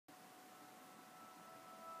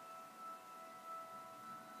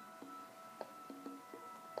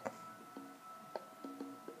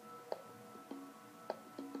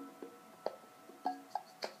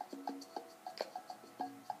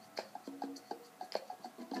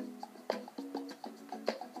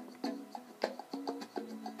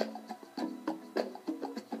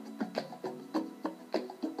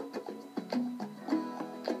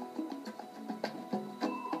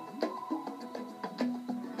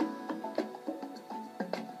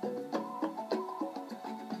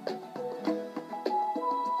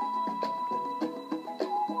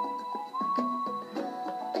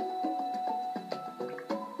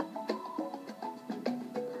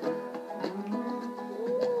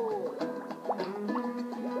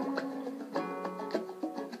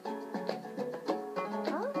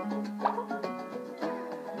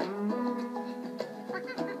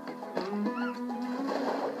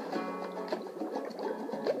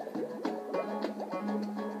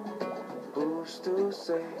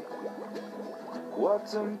say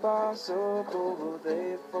what's impossible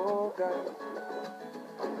they forgot.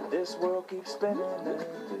 This world keeps spinning and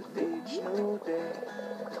with each new day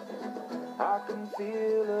I can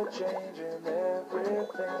feel a change in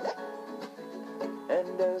everything.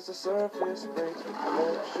 And as the surface breaks,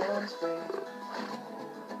 reflections fade,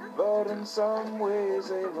 but in some ways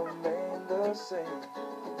they remain the same.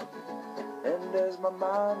 And as my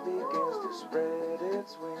mind begins to spread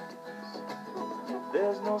its wings,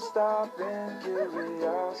 there's no stopping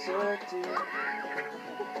curiosity.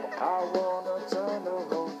 I wanna turn the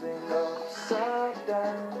whole thing upside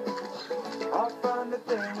down. I'll find the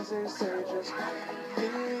things they say just can't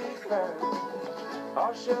be found.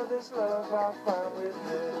 I'll share this love I find with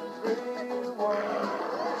everyone.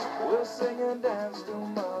 We'll sing and dance to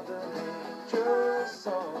Mother Nature's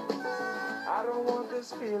song. I don't want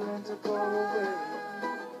this feeling to go away.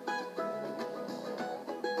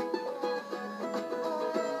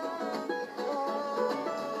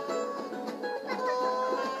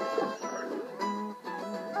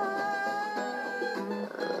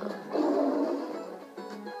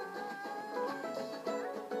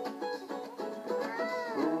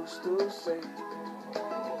 Who's to say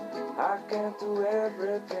I can't do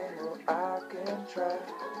everything, well I can try.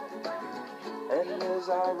 And as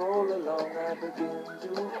I roll along I begin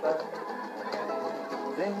to find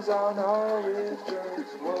things aren't always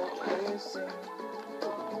just what they seem.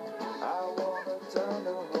 I wanna turn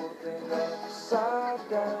the whole thing upside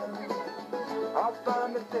down. I'll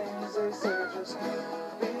find the things they say just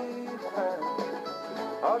can't be found.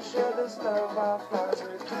 I'll share this love I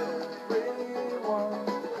find with everyone.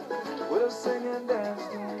 We'll sing and dance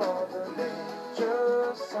to Mother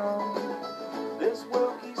Nature's song. This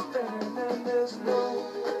world keeps spinning and there's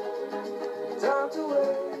no time to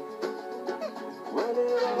wait. When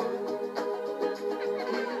it all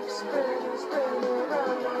keeps spinning, spinning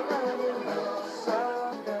round and round and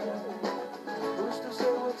upside down. Who's to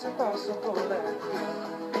say what's impossible and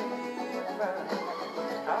can't be found?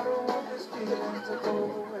 I don't want this feeling to go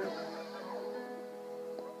away.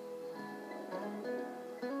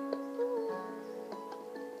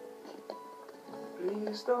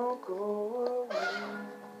 Please don't go away.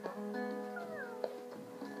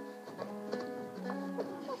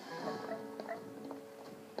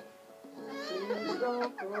 Please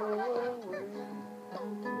don't go away.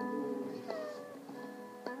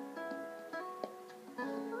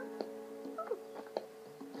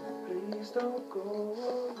 Please don't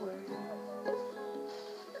go away.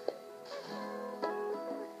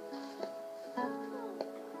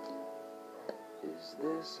 Is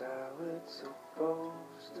this how it's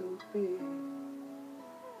supposed to be?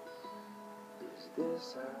 Is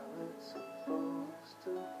this how it's supposed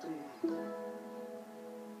to be?